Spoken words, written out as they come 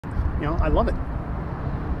you know, I love it.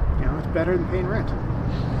 You know, it's better than paying rent. You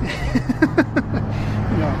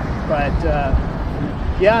know, but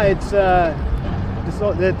yeah, it's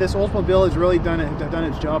this Oldsmobile has really done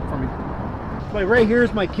its job for me. But right here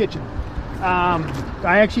is my kitchen.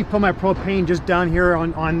 I actually put my propane just down here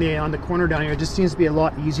on the corner down here. It just seems to be a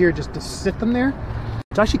lot easier just to sit them there.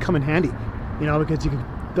 It's actually come in handy, you know, because you can,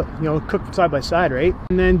 you know, cook side by side, right?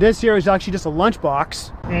 And then this here is actually just a lunch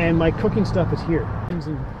box, and my cooking stuff is here. And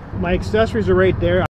my accessories are right there.